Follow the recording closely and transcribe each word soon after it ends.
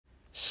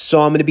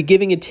So I'm going to be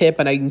giving a tip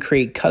on how you can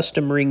create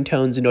custom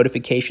ringtones and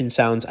notification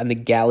sounds on the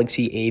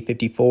Galaxy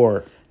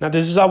A54. Now,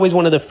 this is always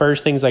one of the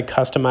first things I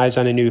customize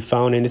on a new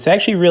phone, and it's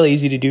actually really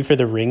easy to do for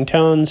the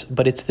ringtones,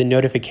 but it's the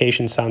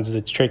notification sounds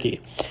that's tricky.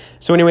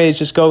 So anyways,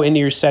 just go into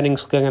your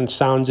settings, click on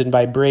sounds and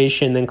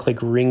vibration, then click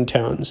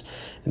ringtones.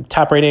 In the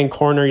top right-hand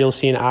corner, you'll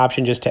see an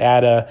option just to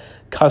add a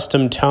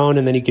custom tone,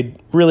 and then you could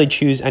really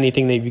choose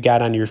anything that you've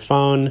got on your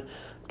phone.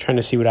 I'm trying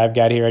to see what I've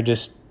got here. I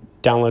just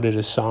downloaded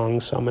a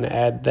song, so I'm going to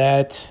add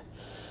that.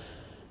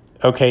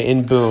 Okay,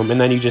 and boom, and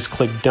then you just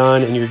click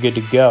done and you're good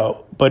to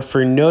go. But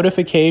for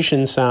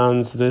notification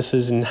sounds, this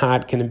is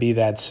not going to be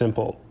that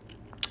simple.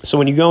 So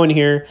when you go in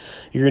here,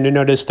 you're going to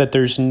notice that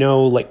there's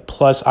no like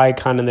plus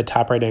icon in the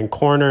top right hand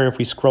corner. If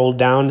we scroll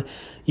down,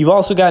 you've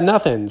also got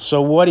nothing.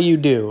 So what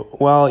do?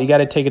 Well, you got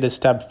to take it a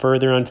step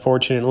further,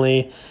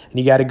 unfortunately, and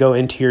you got to go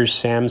into your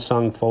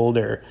Samsung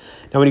folder.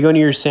 Now, when you go into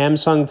your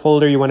Samsung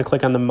folder, you want to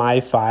click on the My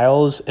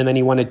Files, and then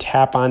you want to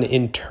tap on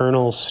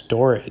Internal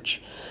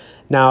Storage.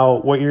 Now,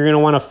 what you're going to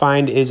want to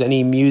find is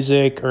any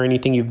music or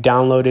anything you've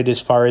downloaded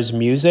as far as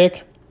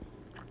music.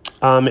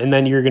 And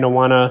then you're going to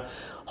want to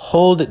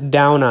hold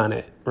down on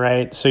it,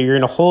 right? So you're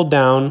going to hold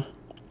down,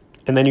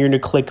 and then you're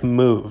going to click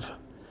Move.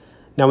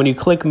 Now, when you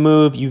click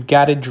Move, you've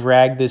got to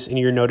drag this in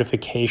your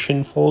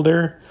notification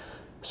folder.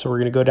 So we're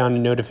going to go down to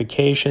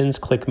Notifications,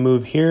 click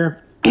Move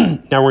here.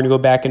 Now we're going to go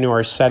back into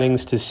our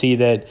settings to see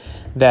that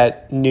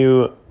that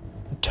new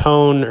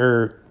tone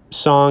or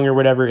song or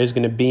whatever is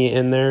going to be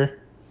in there.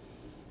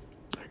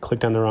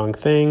 Clicked on the wrong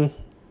thing.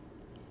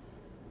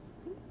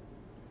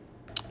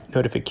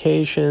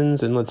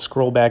 Notifications, and let's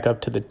scroll back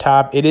up to the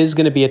top. It is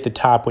going to be at the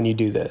top when you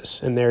do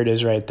this, and there it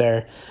is right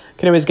there.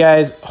 Okay, anyways,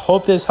 guys,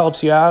 hope this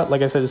helps you out.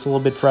 Like I said, it's a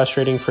little bit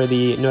frustrating for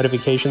the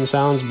notification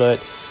sounds,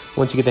 but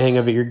once you get the hang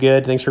of it, you're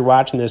good. Thanks for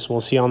watching this. We'll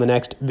see you on the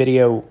next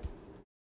video.